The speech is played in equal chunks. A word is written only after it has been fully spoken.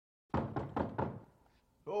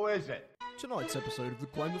Who is it? Tonight's episode of the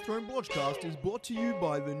Claim the Throne Blodgecast is brought to you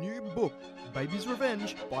by the new book, Baby's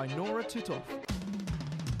Revenge, by Nora Titoff.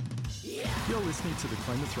 You're listening to the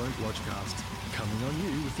Claim the Throne Blodgecast, coming on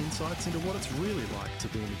you with insights into what it's really like to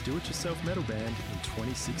be in a do-it-yourself metal band in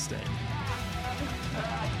 2016.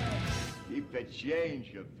 Keep the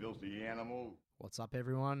change, you filthy animal. What's up,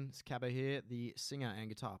 everyone? It's Cabba here, the singer and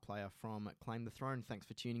guitar player from Claim the Throne. Thanks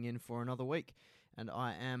for tuning in for another week. And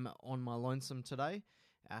I am on my lonesome today.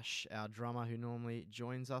 Ash, our drummer who normally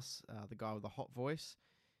joins us, the guy with the hot voice,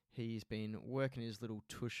 he's been working his little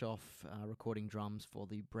tush off recording drums for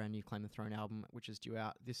the brand new Claim the Throne album, which is due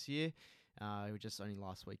out this year. Just only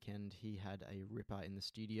last weekend, he had a ripper in the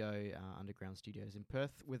studio, Underground Studios in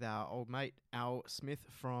Perth, with our old mate, Al Smith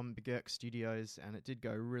from Begurk Studios, and it did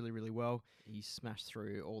go really, really well. He smashed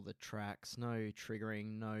through all the tracks, no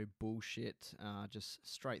triggering, no bullshit, just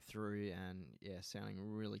straight through, and yeah, sounding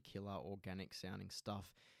really killer, organic sounding stuff.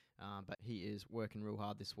 But he is working real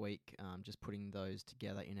hard this week, just putting those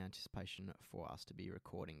together in anticipation for us to be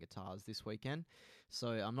recording guitars this weekend. So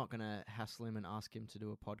I'm not going to hassle him and ask him to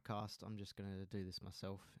do a podcast. I'm just going to do this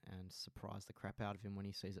myself and surprise the crap out of him when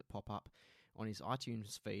he sees it pop up on his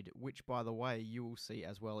iTunes feed, which, by the way, you will see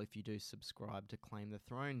as well if you do subscribe to Claim the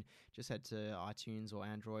Throne. Just head to iTunes or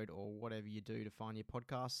Android or whatever you do to find your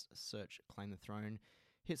podcast, search Claim the Throne.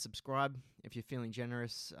 Hit subscribe. If you're feeling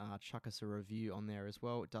generous, chuck us a review on there as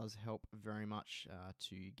well. It does help very much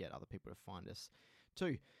to get other people to find us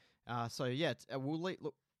too.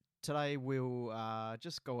 Today we'll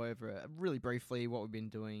just go over really briefly what we've been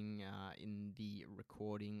doing in the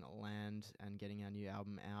recording land and getting our new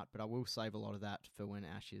album out. But I will save a lot of that for when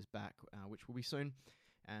Ash is back, which will be soon.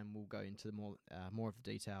 And we'll go into more of the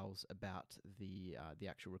details about the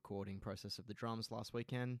actual recording process of the drums last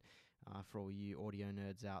weekend. For all you audio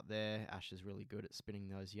nerds out there, Ash is really good at spinning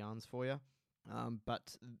those yarns for you.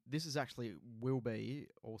 But this is actually will be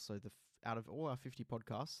also out of all our 50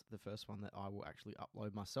 podcasts, the first one that I will actually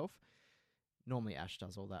upload myself. Normally Ash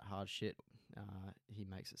does all that hard shit. He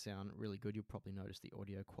makes it sound really good. You'll probably notice the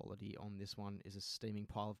audio quality on this one is a steaming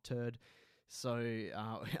pile of turd. So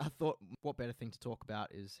I thought what better thing to talk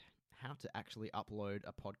about is how to actually upload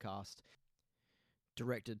a podcast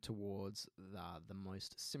directed towards the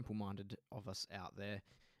most simple-minded of us out there.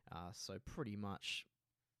 So pretty much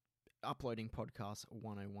uploading podcast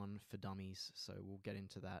 101 for dummies. So we'll get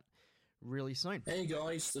into that really soon. Hey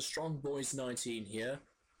guys, the Strong Boys 19 here,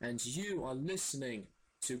 and you are listening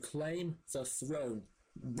to Claim the Throne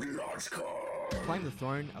Blodgecast. Claim the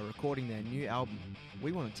Throne are recording their new album.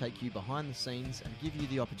 We want to take you behind the scenes and give you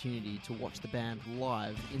the opportunity to watch the band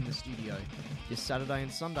live in the studio. This Saturday and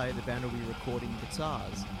Sunday, the band will be recording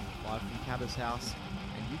guitars live from Cabba's house,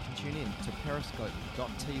 and you can tune in to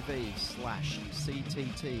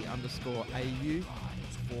periscope.tv/CTT_AU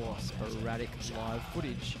for sporadic live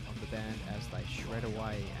footage of the band as they shred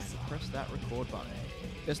away, and press that record button.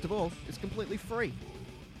 Best of all, it's completely free.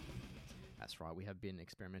 That's right, we have been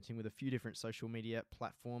experimenting with a few different social media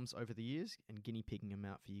platforms over the years and guinea pigging them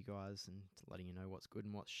out for you guys and letting you know what's good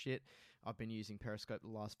and what's shit. I've been using Periscope the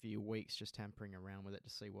last few weeks, just tampering around with it to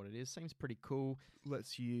see what it is. Seems pretty cool.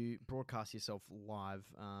 Lets you broadcast yourself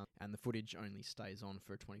live, and the footage only stays on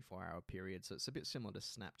for a 24-hour period, so it's a bit similar to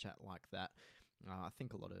Snapchat like that. I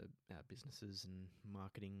think a lot of businesses and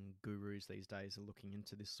marketing gurus these days are looking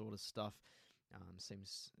into this sort of stuff.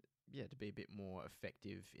 Seems to be a bit more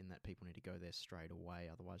effective in that people need to go there straight away,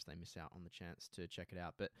 otherwise they miss out on the chance to check it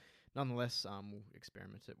out. But nonetheless, we'll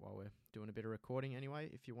experiment it while we're doing a bit of recording anyway.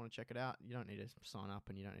 If you want to check it out, you don't need to sign up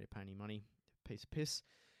and you don't need to pay any money. Piece of piss.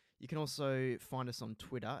 You can also find us on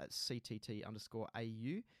Twitter at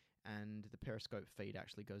CTT_AU, and the Periscope feed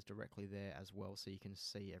actually goes directly there as well, so you can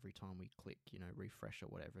see every time we click, refresh or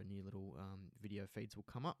whatever, new little video feeds will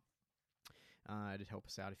come up. It'd help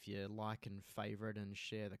us out if you like and favourite and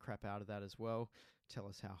share the crap out of that as well. Tell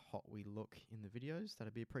us how hot we look in the videos.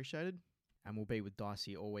 That'd be appreciated. And we'll be with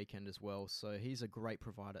Dicey all weekend as well. So he's a great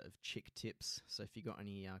provider of chick tips. So if you got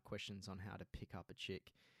any questions on how to pick up a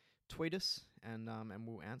chick, tweet us and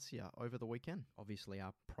we'll answer you over the weekend. Obviously,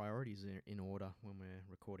 our priorities are in order when we're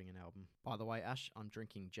recording an album. By the way, Ash, I'm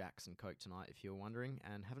drinking Jacks and Coke tonight, if you're wondering,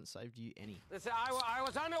 and haven't saved you any. Listen, I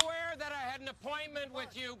was unaware that I had an appointment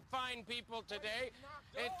with you fine people today.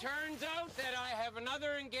 It turns out that I have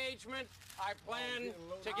another engagement. I plan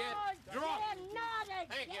to get drunk.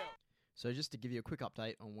 Thank you. So just to give you a quick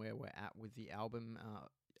update on where we're at with the album,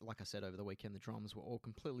 like I said, over the weekend, the drums were all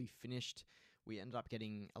completely finished. We ended up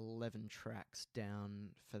getting 11 tracks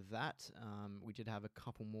down for that. We did have a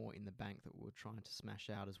couple more in the bank that we were trying to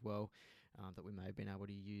smash out as well. that we may have been able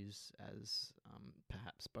to use as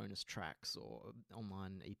perhaps bonus tracks or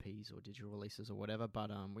online EPs or digital releases or whatever.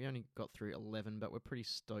 But we only got through 11, but we're pretty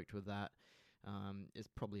stoked with that. It's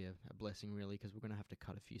probably a blessing, really, because we're going to have to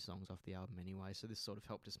cut a few songs off the album anyway. So this sort of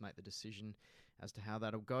helped us make the decision as to how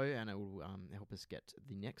that'll go, and it will help us get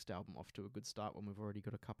the next album off to a good start when we've already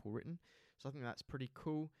got a couple written. So I think that's pretty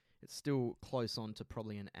cool. It's still close on to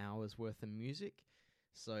probably an hour's worth of music,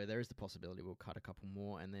 so there is the possibility we'll cut a couple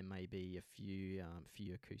more, and there may be a few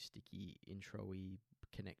acoustic-y, intro-y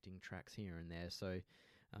connecting tracks here and there. So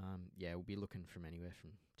yeah, we'll be looking from anywhere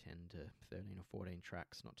from 10 to 13 or 14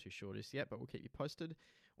 tracks. Not too sure just yet, but we'll keep you posted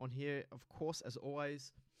on here. Of course, as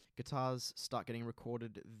always, guitars start getting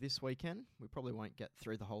recorded this weekend. We probably won't get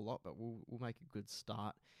through the whole lot, but we'll make a good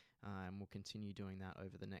start, and we'll continue doing that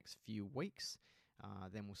over the next few weeks.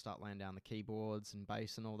 Then we'll start laying down the keyboards and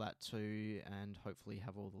bass and all that too, and hopefully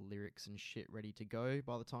have all the lyrics and shit ready to go.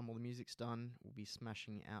 By the time all the music's done, we'll be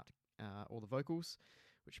smashing out all the vocals,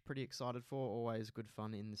 which I'm pretty excited for. Always good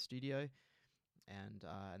fun in the studio. And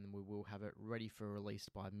then we will have it ready for release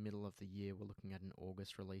by middle of the year. We're looking at an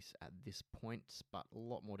August release at this point, but a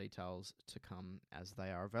lot more details to come as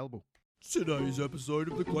they are available. Today's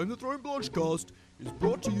episode of the Claim the Throne Blogcast is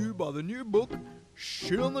brought to you by the new book,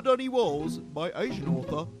 Shit on the Dunny Walls, by Asian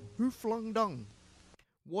author Who Flung Dung.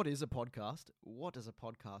 What is a podcast? What does a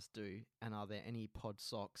podcast do? And are there any pod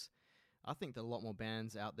socks? I think that a lot more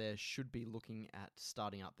bands out there should be looking at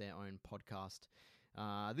starting up their own podcast.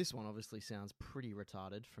 This one obviously sounds pretty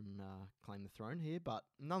retarded from Claim the Throne here, but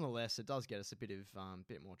nonetheless, it does get us a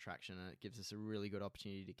bit more traction, and it gives us a really good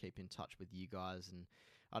opportunity to keep in touch with you guys and,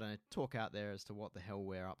 I don't know, talk out there as to what the hell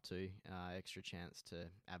we're up to. Extra chance to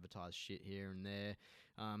advertise shit here and there.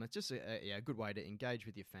 It's just a good way to engage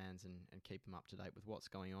with your fans and keep them up to date with what's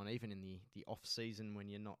going on. Even in the off season when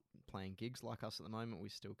you're not playing gigs like us at the moment, we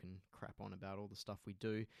still can crap on about all the stuff we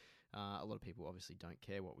do. A lot of people obviously don't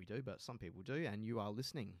care what we do, but some people do, and you are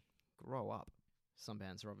listening. Grow up. Some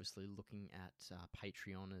bands are obviously looking at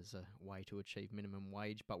Patreon as a way to achieve minimum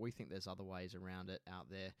wage, but we think there's other ways around it out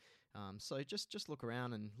there. So just look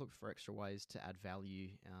around and look for extra ways to add value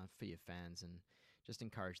for your fans, and just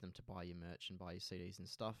encourage them to buy your merch and buy your CDs and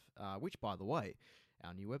stuff, which, by the way,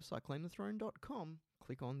 our new website, claimthethrone.com,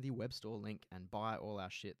 click on the web store link and buy all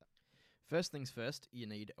our shit. First things first, you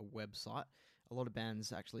need a website. A lot of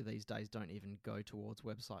bands actually these days don't even go towards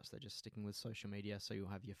websites. They're just sticking with social media, so you'll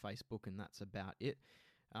have your Facebook and that's about it.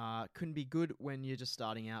 Couldn't be good when you're just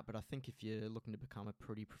starting out, but I think if you're looking to become a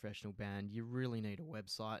pretty professional band, you really need a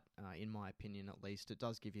website, in my opinion at least. It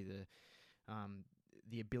does give you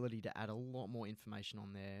the ability to add a lot more information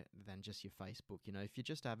on there than just your Facebook. You know, if you're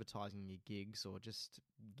just advertising your gigs or just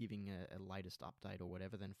giving a latest update or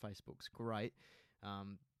whatever, then Facebook's great.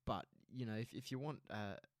 But, you know, if you want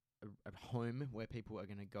a home where people are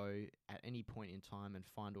going to go at any point in time and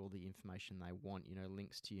find all the information they want, you know,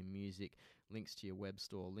 links to your music, links to your web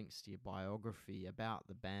store, links to your biography, about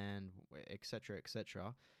the band, etc.,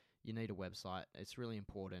 etc., you need a website. It's really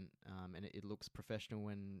important, and it looks professional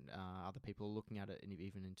when other people are looking at it, and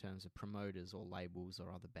even in terms of promoters or labels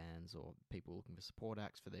or other bands or people looking for support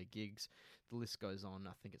acts for their gigs. The list goes on.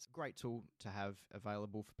 I think it's a great tool to have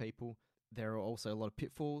available for people. There are also a lot of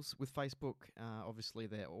pitfalls with Facebook. Obviously,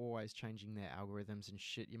 they're always changing their algorithms and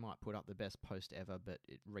shit. You might put up the best post ever, but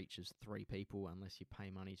it reaches 3 people unless you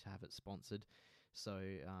pay money to have it sponsored. So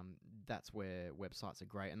that's where websites are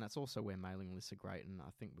great, and that's also where mailing lists are great, and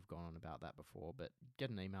I think we've gone on about that before. But get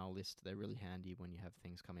an email list. They're really handy when you have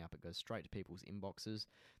things coming up. It goes straight to people's inboxes.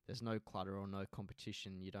 There's no clutter or no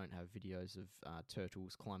competition. You don't have videos of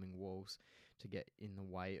turtles climbing walls to get in the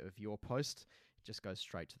way of your post. It just goes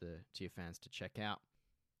straight to your fans to check out.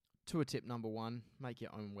 Tour tip number 1, make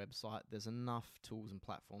your own website. There's enough tools and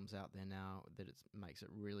platforms out there now that it makes it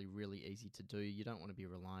really, really easy to do. You don't want to be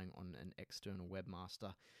relying on an external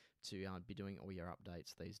webmaster to be doing all your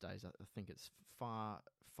updates these days. I think it's far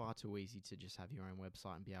too easy to just have your own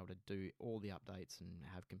website and be able to do all the updates and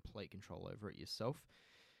have complete control over it yourself.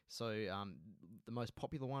 So the most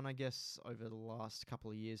popular one, I guess, over the last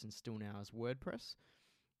couple of years and still now is WordPress.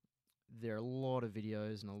 There are a lot of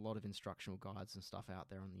videos and a lot of instructional guides and stuff out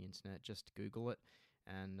there on the internet. Just Google it,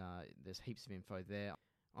 and there's heaps of info there.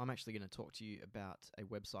 I'm actually going to talk to you about a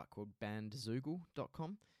website called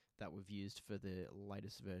bandzoogle.com that we've used for the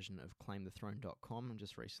latest version of claimthethrone.com. I've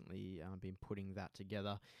just recently been putting that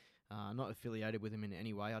together. Not affiliated with them in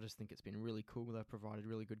any way. I just think it's been really cool. They've provided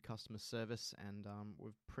really good customer service, and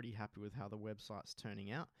we're pretty happy with how the website's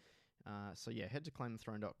turning out. So yeah, head to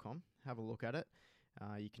claimthethrone.com, have a look at it.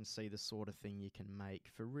 You can see the sort of thing you can make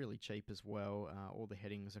for really cheap as well. All the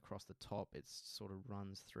headings across the top, it sort of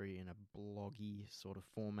runs through in a bloggy sort of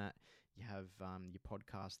format. You have your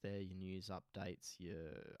podcast there, your news updates,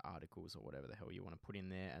 your articles or whatever the hell you want to put in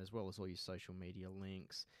there, as well as all your social media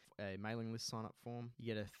links. A mailing list sign-up form.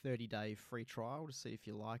 You get a 30-day free trial to see if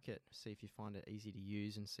you like it, see if you find it easy to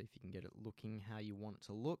use, and see if you can get it looking how you want it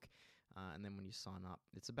to look. And then when you sign up,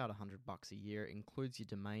 it's about $100 a year. It includes your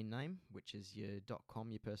domain name, which is your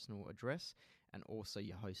 .com, your personal address, and also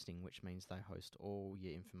your hosting, which means they host all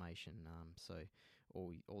your information. So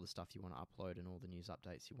all the stuff you want to upload and all the news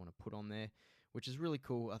updates you want to put on there, which is really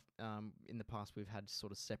cool. In the past, we've had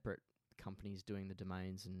sort of separate companies doing the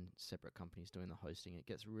domains and separate companies doing the hosting. It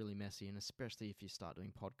gets really messy, and especially if you start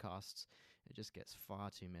doing podcasts, it just gets far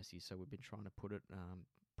too messy. So we've been trying to put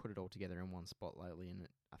it all together in one spot lately, and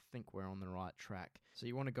I think we're on the right track. So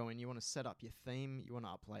you want to go in, you want to set up your theme, you want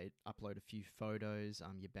to upload a few photos,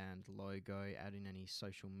 your band logo, add in any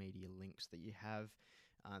social media links that you have,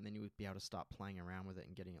 and then you would be able to start playing around with it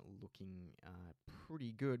and getting it looking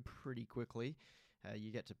pretty good pretty quickly.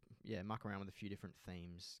 You get to muck around with a few different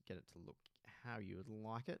themes, get it to look how you would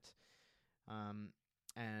like it. And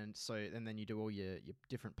then you do all your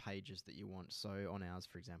different pages that you want. So on ours,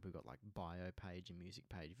 for example, we've got like bio page, a music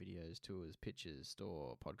page, videos, tours, pictures,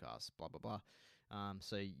 store, podcasts, blah, blah, blah.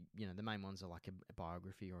 So, the main ones are like a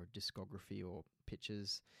biography or a discography or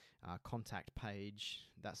pictures, contact page,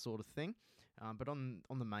 that sort of thing. But on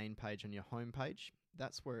the main page, on your home page,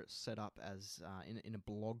 that's where it's set up as in a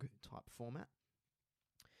blog type format.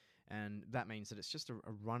 And that means that it's just a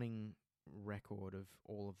running record of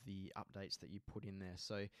all of the updates that you put in there.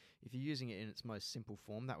 So if you're using it in its most simple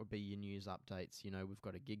form, that would be your news updates. We've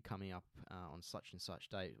got a gig coming up on such and such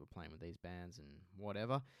date. We're playing with these bands and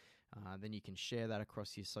whatever. Then you can share that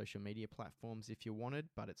across your social media platforms if you wanted,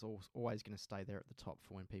 but it's always going to stay there at the top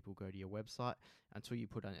for when people go to your website until you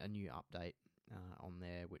put a new update on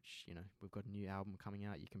there, which, we've got a new album coming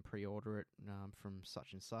out. You can pre-order it from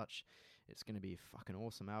such and such. It's going to be a fucking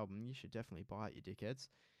awesome album. You should definitely buy it, you dickheads,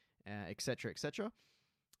 etc., etc.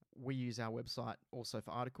 We use our website also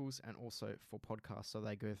for articles and also for podcasts, so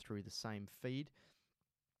they go through the same feed.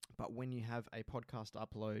 But when you have a podcast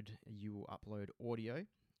upload, you will upload audio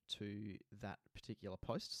to that particular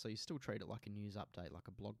post. So you still treat it like a news update, like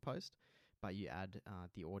a blog post, but you add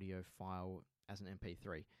the audio file as an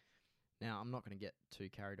MP3. Now, I'm not going to get too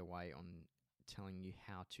carried away on telling you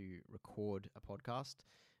how to record a podcast.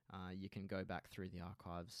 You can go back through the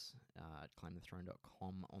archives at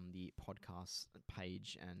claimthethrone.com on the podcast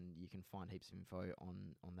page, and you can find heaps of info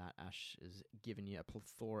on that. Ash has given you a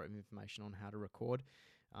plethora of information on how to record,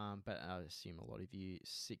 but I assume a lot of you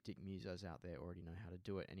sick dick musos out there already know how to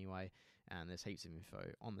do it anyway, and there's heaps of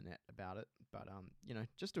info on the net about it. But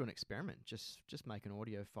just do an experiment. Just make an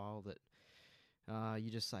audio file that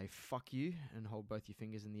you just say fuck you and hold both your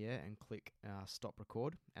fingers in the air and click stop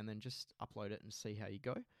record, and then just upload it and see how you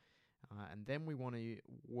go. And then we want to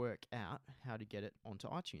work out how to get it onto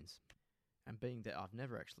iTunes. And being that I've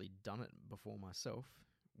never actually done it before myself,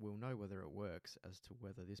 we'll know whether it works as to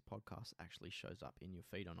whether this podcast actually shows up in your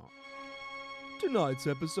feed or not. Tonight's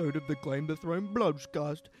episode of the Claim the Throne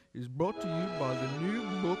Bloodscast is brought to you by the new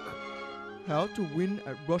book How to Win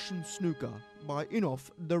at Russian Snooker by Inoff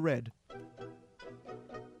the Red.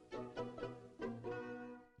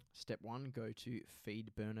 Step 1, go to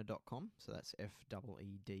feedburner.com, so that's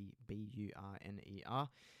FEEDBURNER,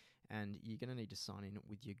 and you're going to need to sign in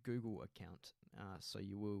with your Google account. So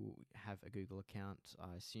you will have a Google account.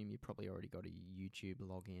 I assume you probably already got a YouTube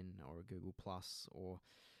login or a Google Plus or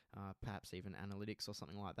perhaps even Analytics or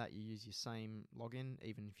something like that. You use your same login,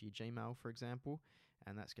 even if you Gmail, for example,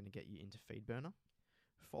 and that's going to get you into FeedBurner.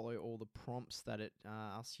 Follow all the prompts that it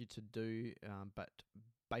asks you to do, but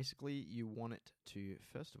basically you want it to,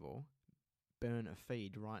 first of all, burn a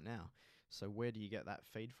feed right now. So where do you get that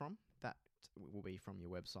feed from? That will be from your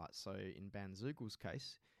website. So in Bandzoogl's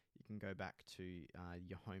case, you can go back to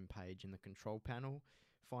your home page in the control panel,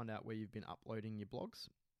 find out where you've been uploading your blogs.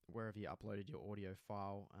 Wherever you uploaded your audio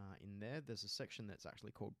file in there's a section that's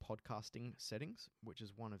actually called podcasting settings, which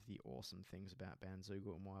is one of the awesome things about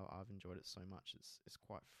Bandzoogl and why I've enjoyed it so much. It's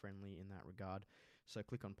quite friendly in that regard. So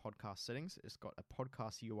click on podcast settings. It's got a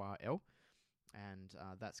podcast URL, and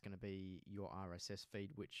that's going to be your RSS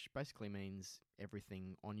feed, which basically means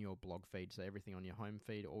everything on your blog feed. So everything on your home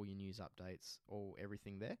feed, all your news updates,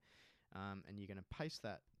 everything there. And you're going to paste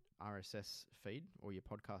that RSS feed or your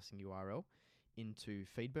podcasting URL into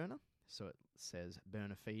FeedBurner. So it says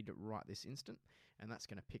burn a feed right this instant, and that's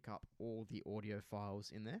going to pick up all the audio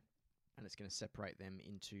files in there, and it's going to separate them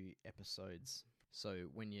into episodes. So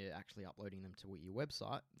when you're actually uploading them to your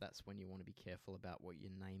website, that's when you want to be careful about what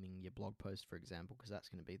you're naming your blog post, for example, because that's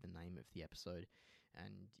going to be the name of the episode.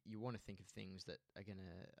 And you want to think of things that are going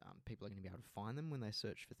to, people are going to be able to find them when they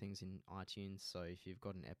search for things in iTunes. So if you've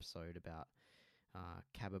got an episode about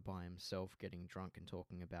Cabba by himself getting drunk and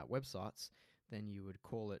talking about websites, then you would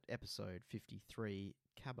call it episode 53,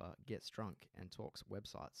 Cabba Gets Drunk and Talks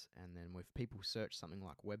Websites. And then if people search something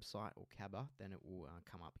like website or Cabba, then it will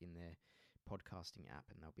come up in their podcasting app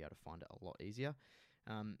and they'll be able to find it a lot easier.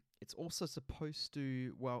 It's also supposed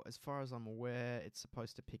to, well, as far as I'm aware, it's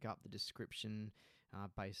supposed to pick up the description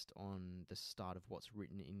based on the start of what's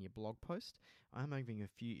written in your blog post. I'm having a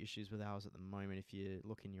few issues with ours at the moment. If you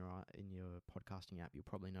look in your podcasting app, you'll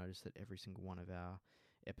probably notice that every single one of our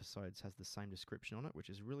episodes has the same description on it, which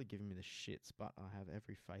is really giving me the shits, but I have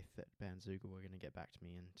every faith that Bandzoogle are going to get back to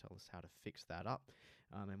me and tell us how to fix that up.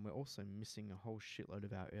 And we're also missing a whole shitload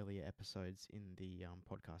of our earlier episodes in the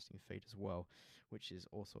podcasting feed as well, which is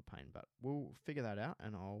also a pain, but we'll figure that out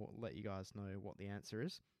and I'll let you guys know what the answer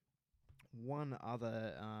is. One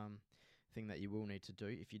other thing that you will need to do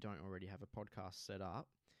if you don't already have a podcast set up,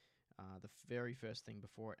 the very first thing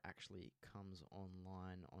before it actually comes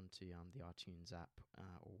online onto the iTunes app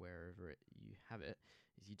or wherever you have it,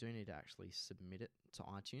 is you do need to actually submit it to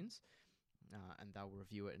iTunes, and they'll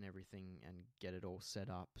review it and everything and get it all set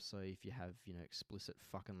up. So if you have explicit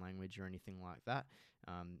fucking language or anything like that,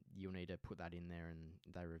 you'll need to put that in there and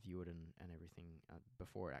they review it and everything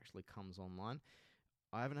before it actually comes online.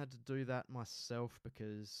 I haven't had to do that myself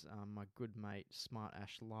because my good mate Smart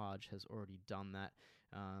Ash Large has already done that.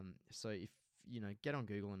 So if get on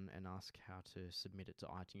Google and ask how to submit it to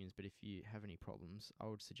iTunes. But if you have any problems, I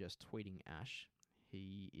would suggest tweeting Ash.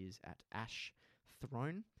 He is at Ash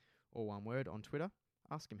Throne, all one word, on Twitter.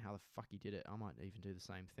 Ask him how the fuck he did it. I might even do the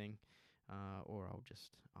same thing, or I'll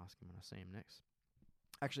just ask him when I see him next.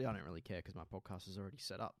 Actually, I don't really care because my podcast is already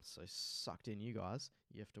set up. So sucked in, you guys.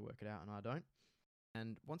 You have to work it out, and I don't.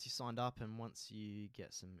 And once you're signed up and once you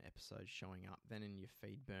get some episodes showing up, then in your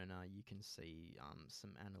feed burner you can see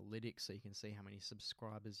some analytics, so you can see how many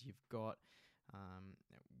subscribers you've got,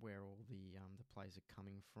 where all the plays are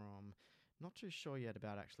coming from. Not too sure yet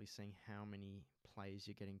about actually seeing how many plays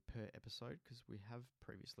you're getting per episode, because we have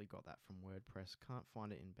previously got that from WordPress. Can't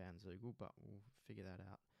find it in Bandzoogle, but we'll figure that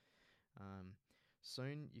out.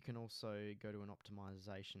 Soon, you can also go to an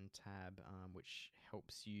optimization tab, which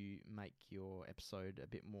helps you make your episode a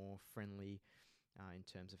bit more friendly in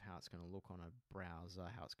terms of how it's going to look on a browser,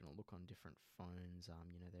 how it's going to look on different phones,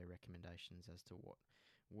 their recommendations as to what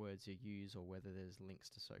words you use or whether there's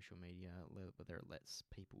links to social media, whether it lets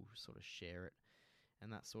people sort of share it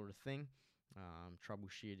and that sort of thing,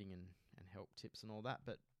 troubleshooting and help tips and all that.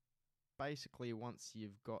 But basically, once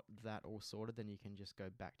you've got that all sorted, then you can just go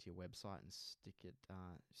back to your website and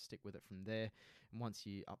stick with it from there. And once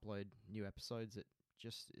you upload new episodes, it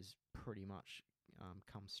just is pretty much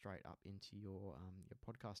comes straight up into your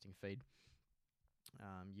podcasting feed.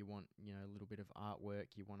 You want a little bit of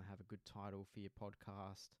artwork. You want to have a good title for your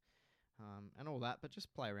podcast, and all that. But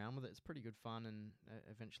just play around with it. It's pretty good fun, and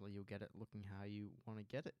eventually you'll get it looking how you want to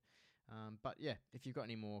get it. But yeah, if you've got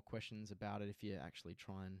any more questions about it, if you actually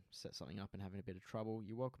try and set something up and having a bit of trouble,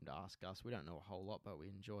 you're welcome to ask us. We don't know a whole lot, but we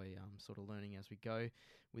enjoy sort of learning as we go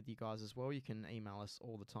with you guys as well. You can email us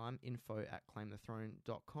all the time,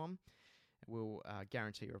 info@claimthethrone.com. We'll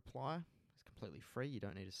guarantee a reply. It's completely free. You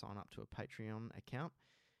don't need to sign up to a Patreon account.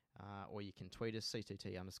 Or you can tweet us,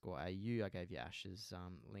 CTT_AU. I gave you Ash's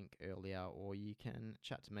link earlier. Or you can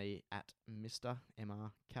chat to me at Mr.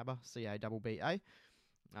 MR Cabba, CABBA.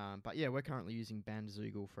 But yeah, we're currently using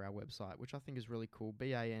Bandzoogle for our website, which I think is really cool.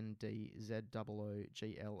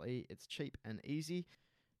 BANDZOOGLE. It's cheap and easy,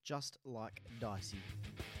 just like Dicey.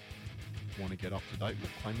 Want to get up to date with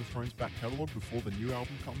Claim the Throne's back catalogue before the new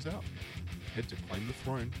album comes out? Head to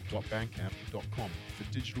claimthethrone.bandcamp.com for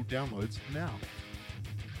digital downloads now.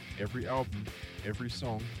 Every album, every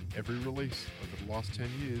song, every release over the last 10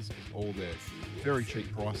 years is all there. Very cheap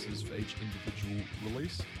prices for each individual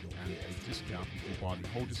release, and a discount if you buy the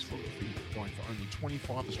whole discography, going for only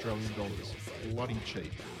 $25 Australian. Bloody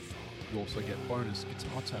cheap. You also get bonus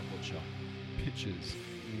guitar tablature, pictures,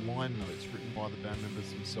 line notes written by the band members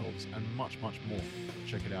themselves, and much, much more.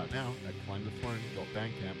 Check it out now at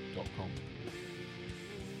claimthethrone.bandcamp.com.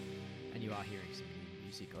 And you are hearing some new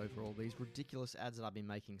music over all these ridiculous ads that I've been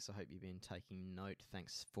making, so I hope you've been taking note.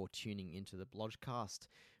 Thanks for tuning into the Blodgecast,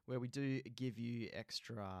 where we do give you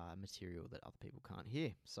extra material that other people can't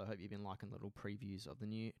hear. So I hope you've been liking little previews of the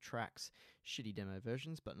new tracks, shitty demo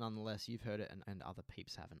versions, but nonetheless, you've heard it and other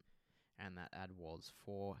peeps haven't. And that ad was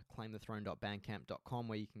for claimthethrone.bandcamp.com,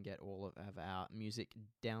 where you can get all of our music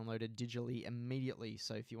downloaded digitally immediately.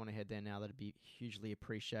 So if you want to head there now, that'd be hugely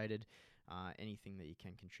appreciated. Anything that you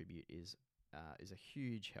can contribute is a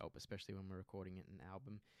huge help, especially when we're recording an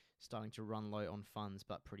album. Starting to run low on funds,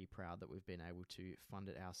 but pretty proud that we've been able to fund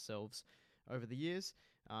it ourselves over the years.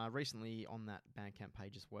 Recently on that Bandcamp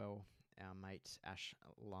page as well, our mate Ash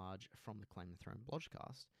Large from the Claim the Throne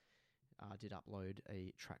Blogcast did upload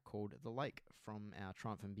a track called The Lake from our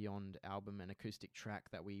Triumph and Beyond album, an acoustic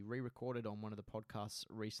track that we re-recorded on one of the podcasts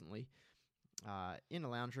recently in a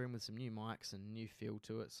lounge room with some new mics and new feel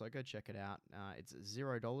to it. So go check it out. It's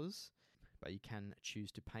 $0, but you can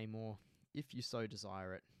choose to pay more if you so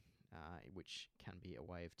desire it, which can be a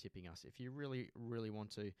way of tipping us if you really, really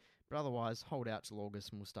want to. But otherwise, hold out till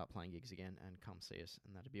August and we'll start playing gigs again, and come see us,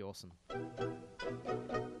 and that'd be awesome.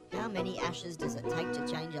 How many ashes does it take to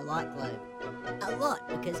change a light globe? A lot,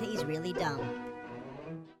 because he's really dumb.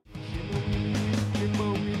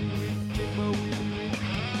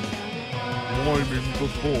 Climbing the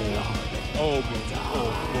Throne album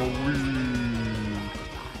of the week.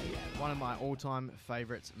 One of my all-time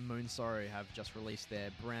favourites, Moon Sorrow, have just released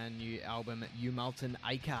their brand new album, Umalton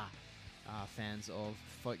Acre. Fans of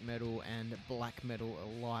folk metal and black metal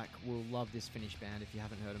alike will love this Finnish band. If you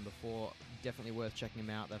haven't heard them before, definitely worth checking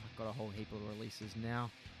them out. They've got a whole heap of releases now.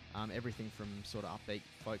 Everything from sort of upbeat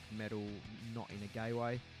folk metal, not in a gay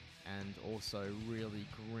way, and also really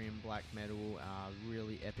grim black metal,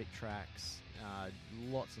 really epic tracks,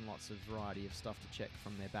 lots and lots of variety of stuff to check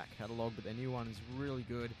from their back catalogue, but their new one is really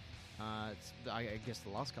good. I guess the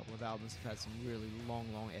last couple of albums have had some really long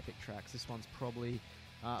epic tracks. This one's probably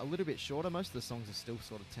a little bit shorter. Most of the songs are still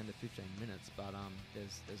sort of 10 to 15 minutes, but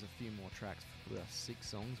there's a few more tracks, 6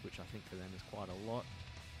 songs, which I think for them is quite a lot.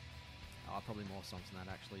 Probably more songs than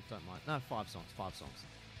that, actually. Don't mind. No, 5 songs.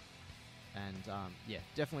 And yeah,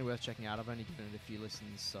 definitely worth checking out. I've only given it a few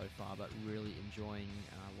listens so far, but really enjoying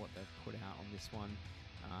what they've put out on this one.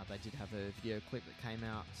 They did have a video clip that came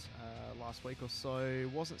out last week or so.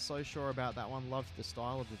 Wasn't so sure about that one. Loved the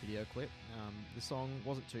style of the video clip. The song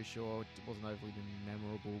wasn't too sure. It wasn't overly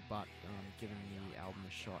memorable, but given the album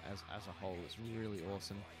a shot as a whole, it's really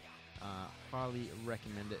awesome. Highly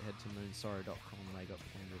recommend it. Head to moonsorrow.com. They got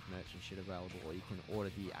plenty of merch and shit available, or you can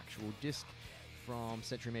order the actual disc from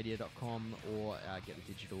centurymedia.com or get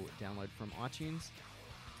the digital download from iTunes.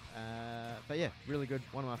 But yeah, really good.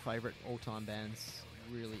 One of my favourite all-time bands.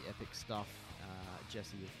 Really epic stuff.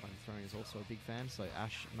 Jessie of Claim the Throne is also a big fan, so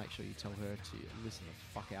Ash, make sure you tell her to listen the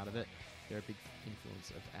fuck out of it. They're a big influence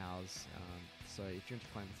of ours. So if you're into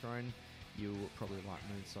Claim the Throne, you'll probably like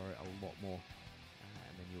Moon Sorrow a lot more.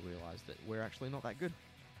 And then you'll realise that we're actually not that good.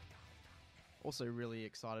 Also really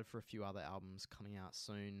excited for a few other albums coming out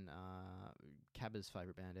soon. Cabba's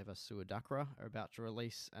favourite band ever, Suadakra, are about to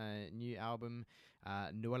release a new album,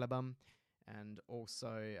 Nualabum. And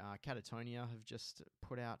also Catatonia have just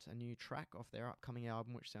put out a new track off their upcoming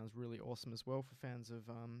album, which sounds really awesome as well for fans of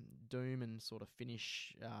Doom and sort of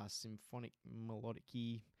Finnish symphonic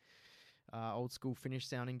melodic-y old school Finnish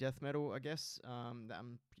sounding death metal, I guess.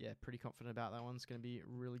 I'm pretty confident about that one. It's going to be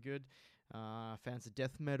really good. Fans of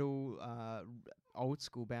death metal, old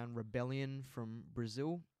school band Rebellion from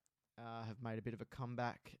Brazil have made a bit of a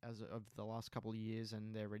comeback as of the last couple of years,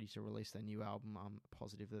 and they're ready to release their new album. I'm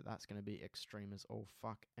positive that that's going to be extreme as all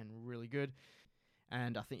fuck and really good.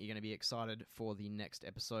 And I think you're going to be excited for the next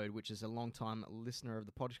episode, which is a long-time listener of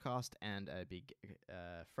the podcast and a big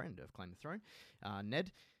friend of Claim the Throne,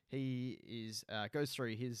 Ned. He goes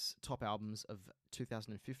through his top albums of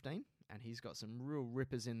 2015, and he's got some real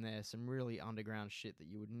rippers in there, some really underground shit that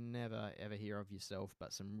you would never, ever hear of yourself,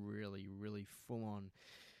 but some really, really full-on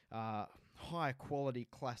high-quality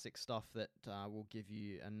classic stuff that will give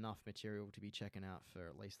you enough material to be checking out for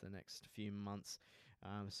at least the next few months.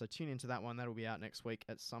 So tune into that one. That'll be out next week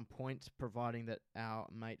at some point, providing that our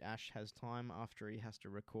mate Ash has time after he has to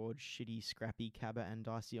record shitty, scrappy Cabba and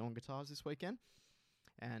Dicey on guitars this weekend.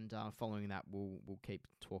 And following that, we'll keep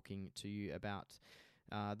talking to you about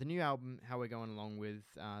the new album, how we're going along with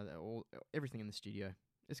everything in the studio.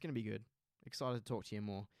 It's going to be good. Excited to talk to you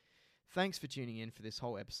more. Thanks for tuning in for this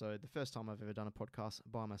whole episode. The first time I've ever done a podcast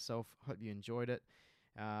by myself. Hope you enjoyed it.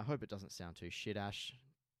 Hope it doesn't sound too shit, Ash.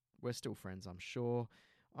 We're still friends, I'm sure.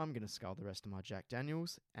 I'm going to scull the rest of my Jack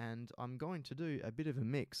Daniels, and I'm going to do a bit of a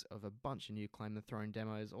mix of a bunch of new Claim the Throne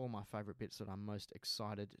demos, all my favourite bits that I'm most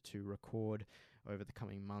excited to record over the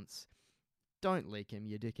coming months. Don't leak them,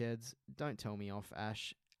 you dickheads. Don't tell me off,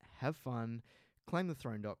 Ash. Have fun.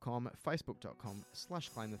 ClaimTheThrone.com,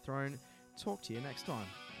 Facebook.com/ClaimTheThrone. Talk to you next time.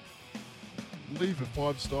 leave a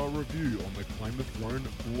 5-star review on the Claim the Throne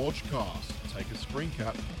Lodgecast. Take a screen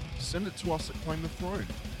cap, send it to us at Claim the Throne,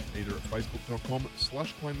 either at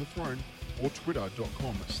facebook.com/claimthethrone or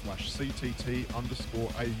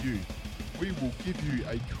twitter.com/ctt_au. We will give you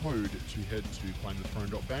a code to head to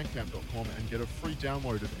claimthethrone.bandcamp.com and get a free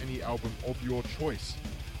download of any album of your choice.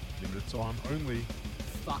 Limited time only.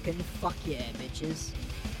 Fucking fuck yeah, bitches.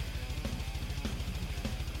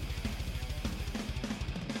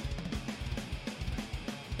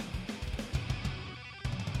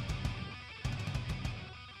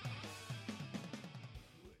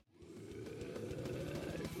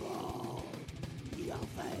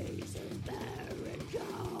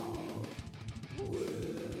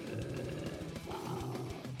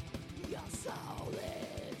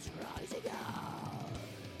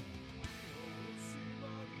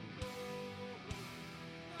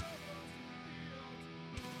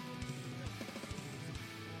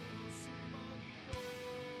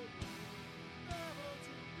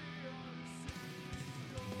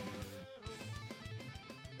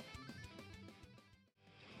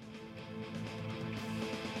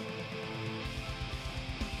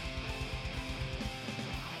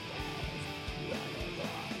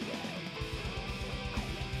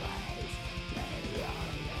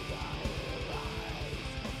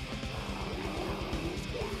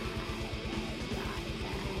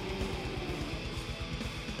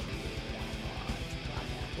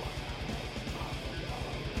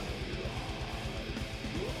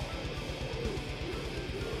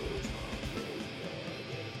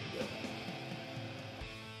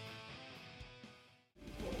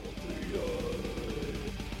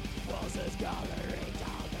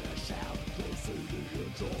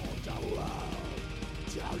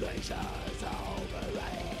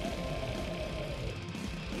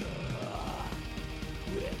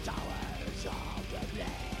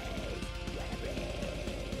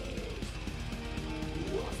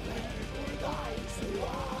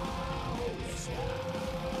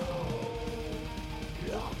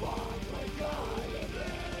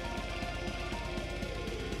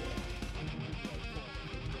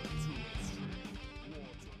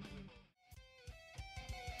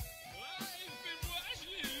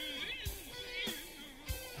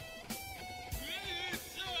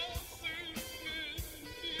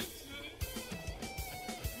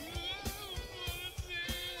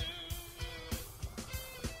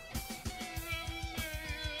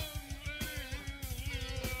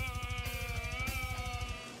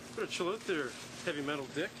 Better chill out there, heavy metal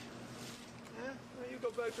dick. Yeah? Well, you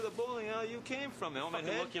go back to the bowling alley you came from, helmet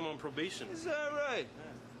Fucking head. lucky I'm on probation. Is that right?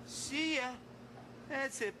 Yeah. See ya.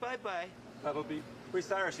 That's it. Bye-bye. That'll be. Where's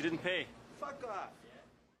Cyrus? You didn't pay. Fuck off.